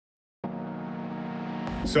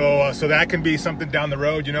So that can be something down the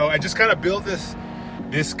road, you know. I just kind of built this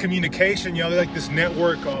communication, you know, like this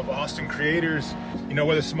network of Austin creators, you know,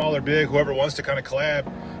 whether small or big, whoever wants to kind of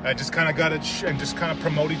collab. I just kind of got it and just kind of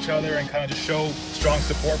promote each other and kind of just show strong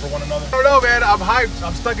support for one another. I don't know, man. I'm hyped.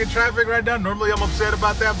 I'm stuck in traffic right now. Normally I'm upset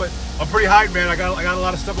about that, but I'm pretty hyped, man. I got a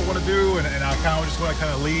lot of stuff I want to do, and I kind of just want to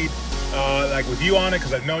kind of lead like with you on it,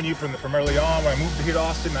 because I've known you from early on when I moved to here to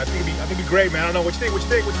Austin. I think it'd be great, man. I don't know what you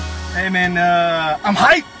think. Hey, man. I'm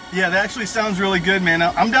hyped. Yeah, that actually sounds really good, man.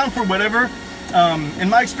 I'm down for whatever. In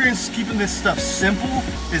my experience, keeping this stuff simple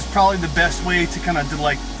is probably the best way to kind of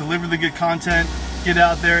deliver the good content, get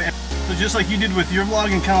out there. And so just like you did with your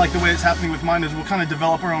vlog, and kind of like the way it's happening with mine, is we'll kind of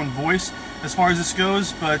develop our own voice as far as this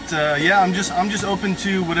goes. But yeah, I'm just open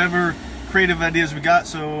to whatever creative ideas we got.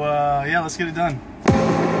 So yeah, let's get it done.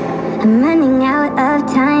 I'm running out of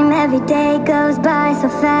time. Every day goes by so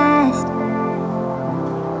fast,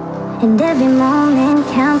 and every moment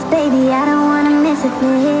counts, baby. I don't wanna miss a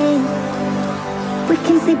thing. We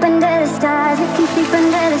can sleep under the stars, we can sleep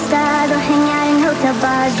under the stars, or hang out in hotel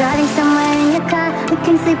bars, driving somewhere in your car. We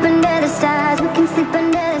can sleep under the stars, we can sleep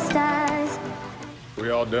under the stars. We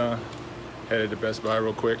all done. Headed to Best Buy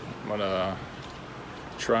real quick. I'm gonna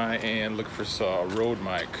try and look for a Rode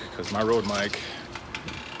mic, because my Rode mic,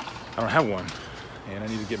 I don't have one, and I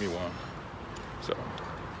need to get me one. So,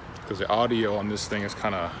 because the audio on this thing is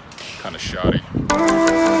kind of shoddy.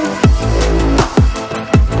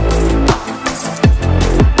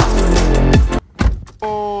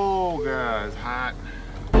 Oh, God, it's hot.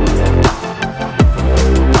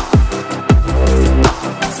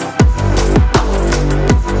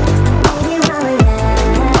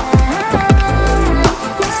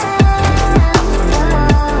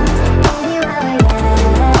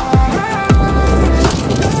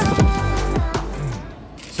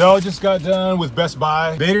 So I just got done with Best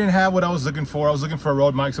Buy. They didn't have what I was looking for. I was looking for a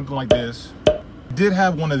Rode mic, something like this. Did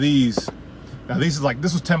have one of these. Now this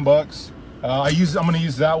was 10 bucks. I'm gonna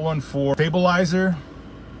use that one for stabilizer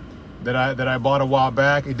that I bought a while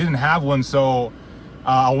back. It didn't have one, so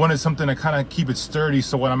I wanted something to kind of keep it sturdy,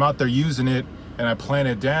 so when I'm out there using it and I plant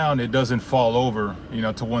it down, it doesn't fall over, you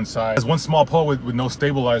know, to one side. There's one small pole with no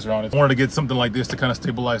stabilizer on it. I wanted to get something like this to kind of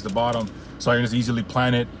stabilize the bottom, so I can just easily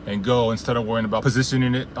plant it and go instead of worrying about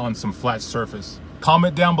positioning it on some flat surface.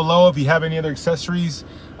 Comment down below if you have any other accessories,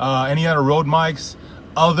 any other Rode mics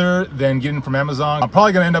other than getting from Amazon. I'm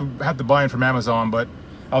probably gonna have to buy it from Amazon, but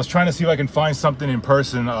I was trying to see if I can find something in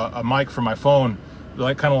person, a mic for my phone,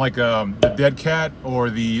 kind of like the Dead Cat or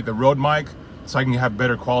the Rode mic, so I can have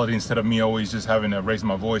better quality instead of me always just having to raise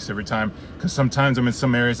my voice every time, because sometimes I'm in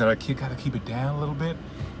some areas that I gotta keep it down a little bit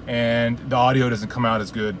and the audio doesn't come out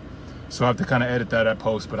as good, so I have to kind of edit that at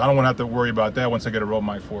post. But I don't want to have to worry about that once I get a Rode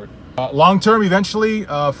mic for it. Long term, eventually,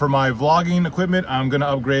 for my vlogging equipment, I'm gonna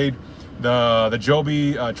upgrade the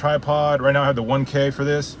Joby tripod. Right now I have the 1K for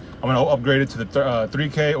this. I'm gonna upgrade it to the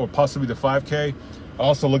 3K or possibly the 5K. I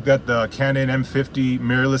also looked at the Canon M50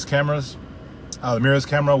 mirrorless cameras, the mirrorless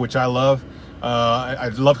camera, which I love. I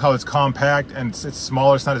love how it's compact and it's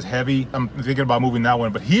smaller, it's not as heavy. I'm thinking about moving that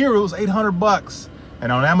one, but here it was 800 bucks.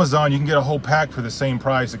 And on Amazon, you can get a whole pack for the same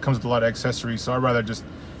price. It comes with a lot of accessories, so I'd rather just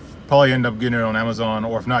probably end up getting it on Amazon,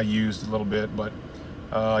 or if not, used a little bit. But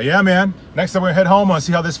yeah, man, next time we're gonna head home, I'll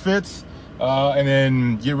see how this fits, and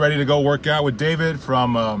then get ready to go work out with David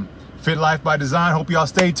from Fit Life by Design. Hope y'all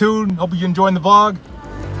stay tuned. Hope you're enjoying the vlog.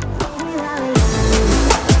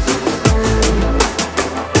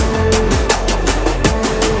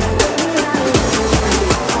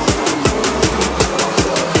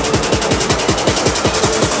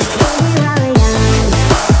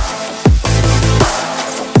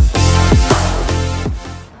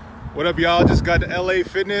 What up, y'all? Just got to LA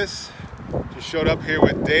Fitness. Just showed up here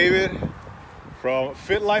with David from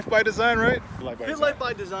Fit Life by Design, right? Fit Life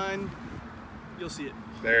by Design. You'll see it.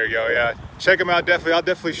 There you go. Yeah, check him out. Definitely, I'll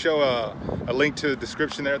definitely show a link to the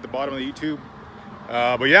description there at the bottom of the YouTube.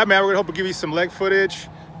 But yeah, man, we're gonna hope to give you some leg footage.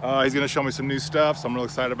 He's gonna show me some new stuff, so I'm real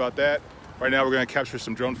excited about that. Right now, we're gonna capture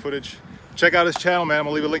some drone footage. Check out his channel, man. I'm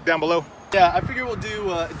gonna leave a link down below. Yeah, I figure we'll do.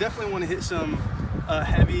 Definitely want to hit some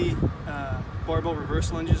heavy barbell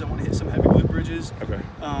reverse lunges. I want to hit some heavy glute bridges. Okay.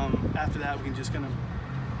 After that, we can just kind of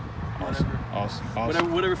whatever. Awesome.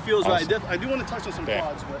 Whatever feels right. I do want to touch on some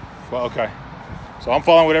quads, but. Well, okay. So I'm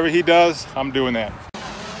following whatever he does. I'm doing that.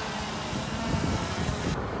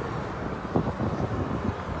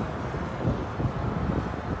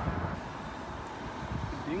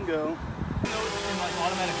 Bingo. In like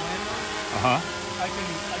automatic land. I can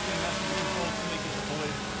mess with the controls to make it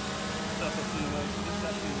avoid stuff that's in the way. So this is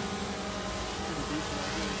actually pretty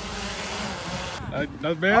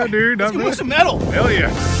Not bad, dude. Not Let's go bad. with some metal. Hell yeah.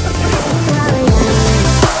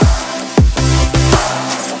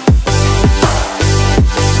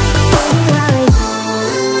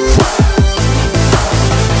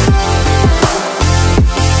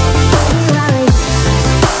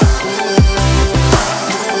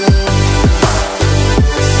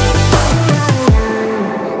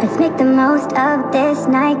 Let's make the most of this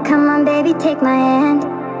night. Come on, baby, take my hand.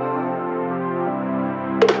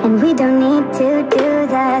 And we don't need to do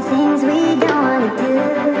the things we don't want to do.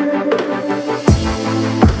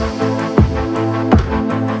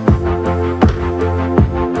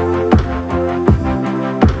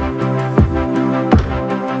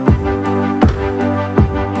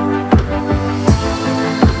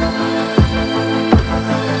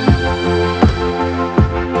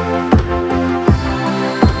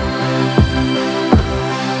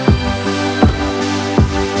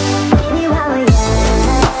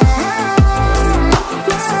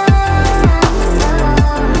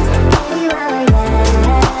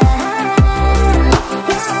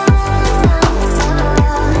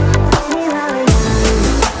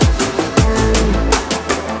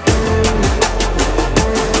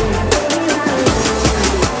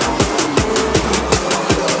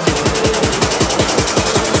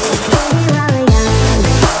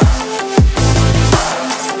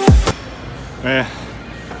 Man,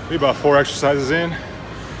 we about 4 exercises in.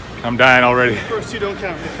 I'm dying already. The first two don't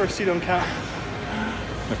count. The first two don't count.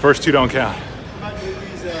 The first 2 don't count. I'm about to do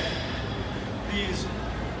these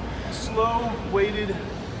slow weighted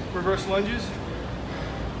reverse lunges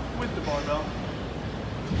with the barbell.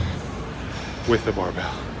 With the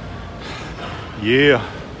barbell. Yeah.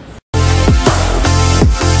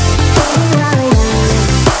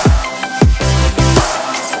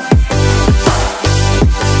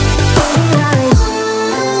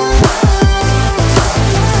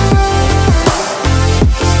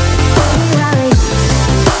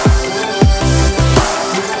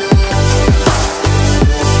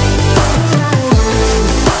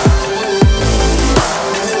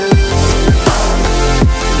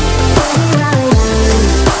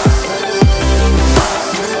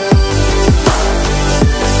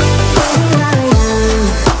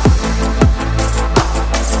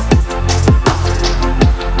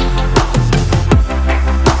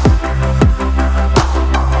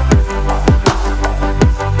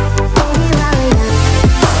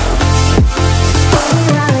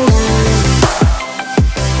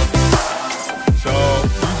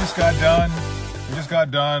 We just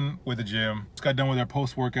got done with the gym. Just got done with our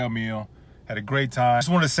post-workout meal. Had a great time. Just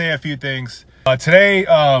wanted to say a few things. Today,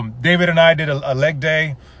 David and I did a leg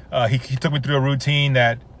day. He took me through a routine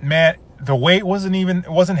that, man, the weight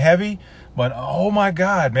wasn't heavy, but oh my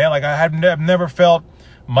God, man, like I've never felt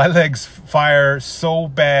my legs fire so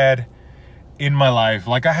bad in my life.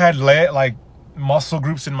 Like I had muscle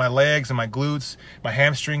groups in my legs and my glutes, my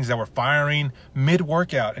hamstrings that were firing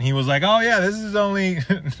mid-workout. And he was like, oh yeah, this is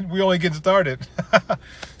we only getting started.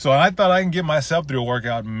 So I thought I can get myself through a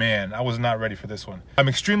workout. Man, I was not ready for this one. I'm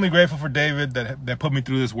extremely grateful for David that put me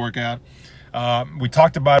through this workout. We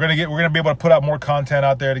talked about we're gonna be able to put out more content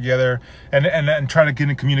out there together and try to get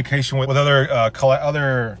in communication with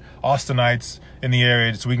other Austinites in the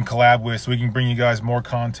area, so we can collab with, so we can bring you guys more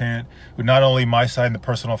content with not only my side in the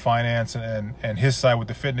personal finance and his side with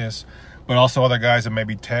the fitness, but also other guys that may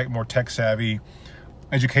be more tech savvy,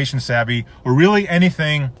 education savvy, or really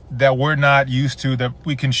anything that we're not used to that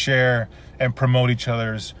we can share and promote each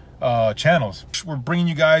other's channels. We're bringing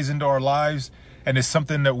you guys into our lives, and it's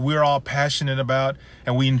something that we're all passionate about,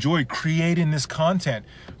 and we enjoy creating this content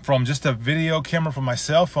from just a video camera from my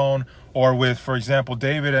cell phone, or with, for example,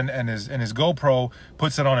 David and his GoPro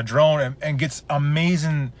puts it on a drone and gets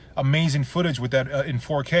amazing footage with that in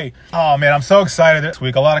 4K. Oh man, I'm so excited this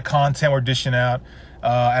week. A lot of content we're dishing out,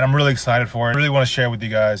 and I'm really excited for it. I really want to share with you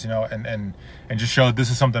guys, you know, and just show that this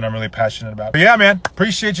is something I'm really passionate about. But yeah, man,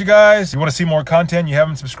 appreciate you guys. If you want to see more content, you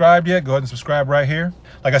haven't subscribed yet, go ahead and subscribe right here.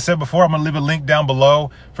 Like I said before, I'm gonna leave a link down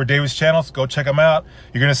below for David's channel, so go check him out.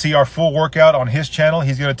 You're gonna see our full workout on his channel.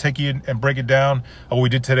 He's gonna take you and break it down what we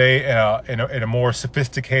did today in a more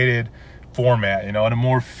sophisticated format, you know, in a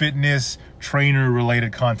more fitness trainer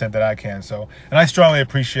related content that I can. So, and I strongly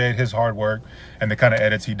appreciate his hard work and the kind of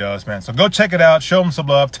edits he does, man. So go check it out, show him some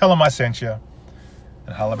love, tell him I sent you,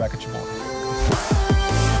 and holla back at your boy.